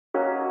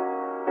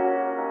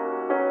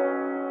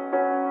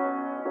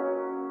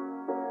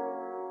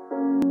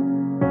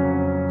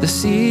The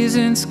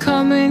seasons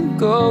come and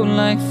go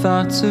like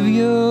thoughts of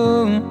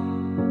you.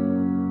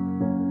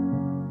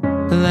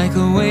 Like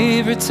a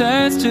wave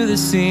returns to the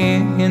sea,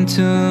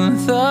 into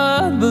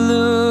the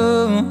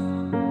blue.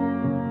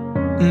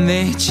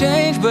 They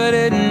change but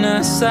in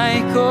a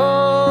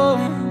cycle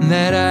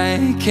that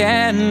I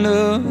can't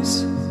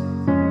lose.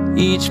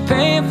 Each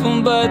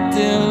painful but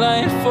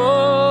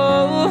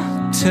delightful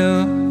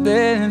to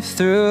live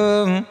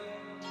through.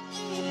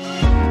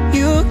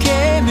 You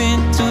came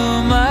into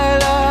my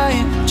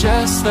life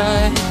just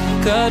like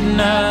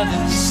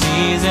another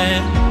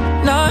season.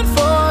 Not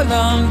for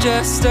long,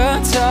 just a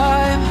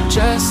time,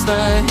 just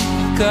like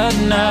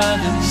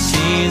another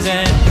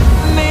season.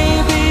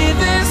 Maybe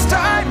this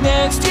time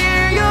next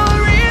year you'll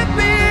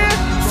reappear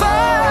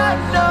for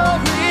no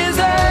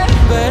reason,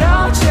 but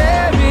I'll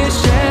cherish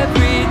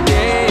every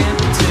day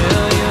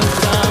until you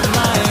come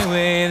my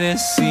way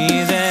this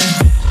season.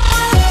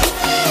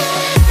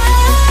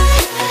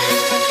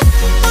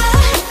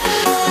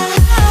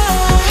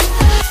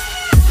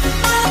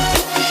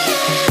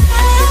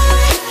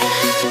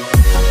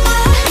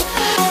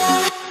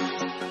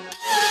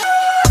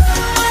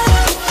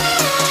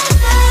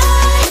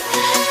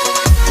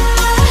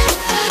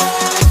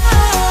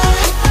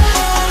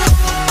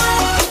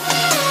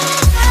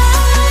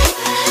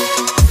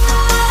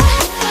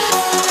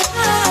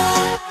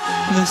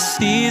 The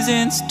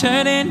seasons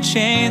turn and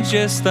change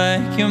just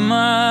like your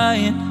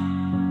mind.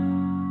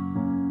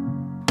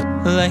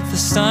 Like the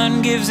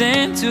sun gives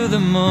into the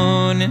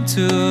moon,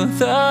 into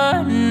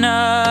the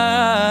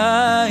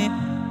night.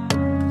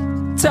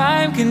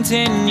 Time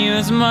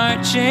continues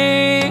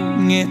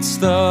marching, it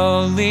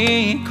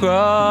slowly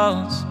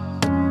crawls.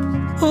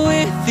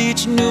 With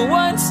each new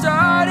one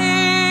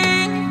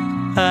starting,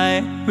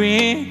 I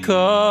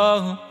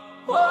recall.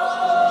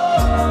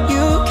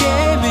 You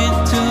came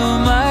into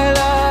my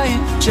life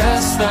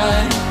just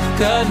like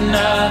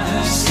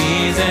another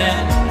season.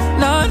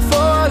 Not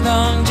for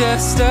long,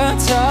 just a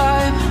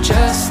time,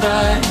 just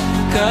like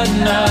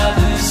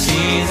another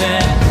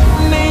season.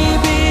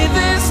 Maybe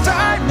this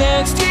time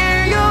next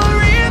year you'll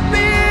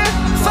reappear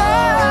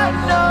for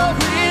no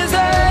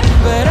reason,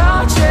 but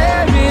I'll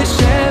cherish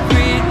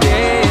every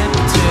day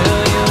until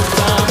you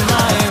come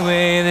my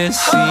way this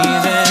season.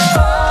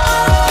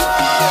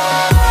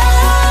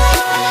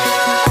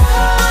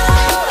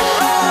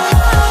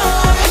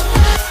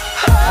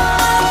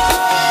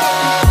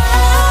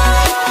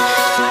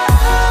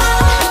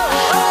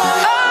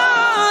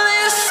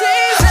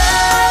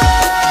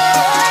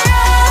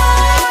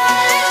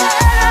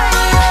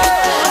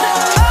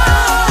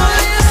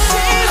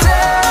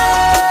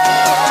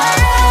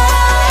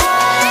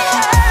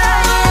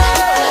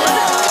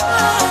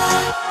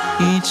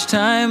 Each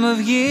time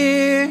of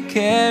year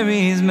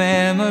carries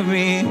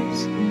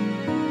memories,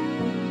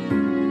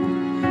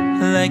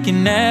 like a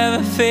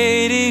never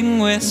fading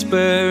whisper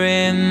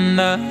in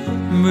the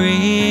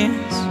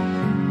breeze.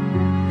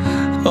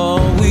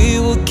 Oh, we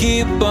will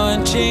keep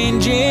on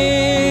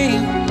changing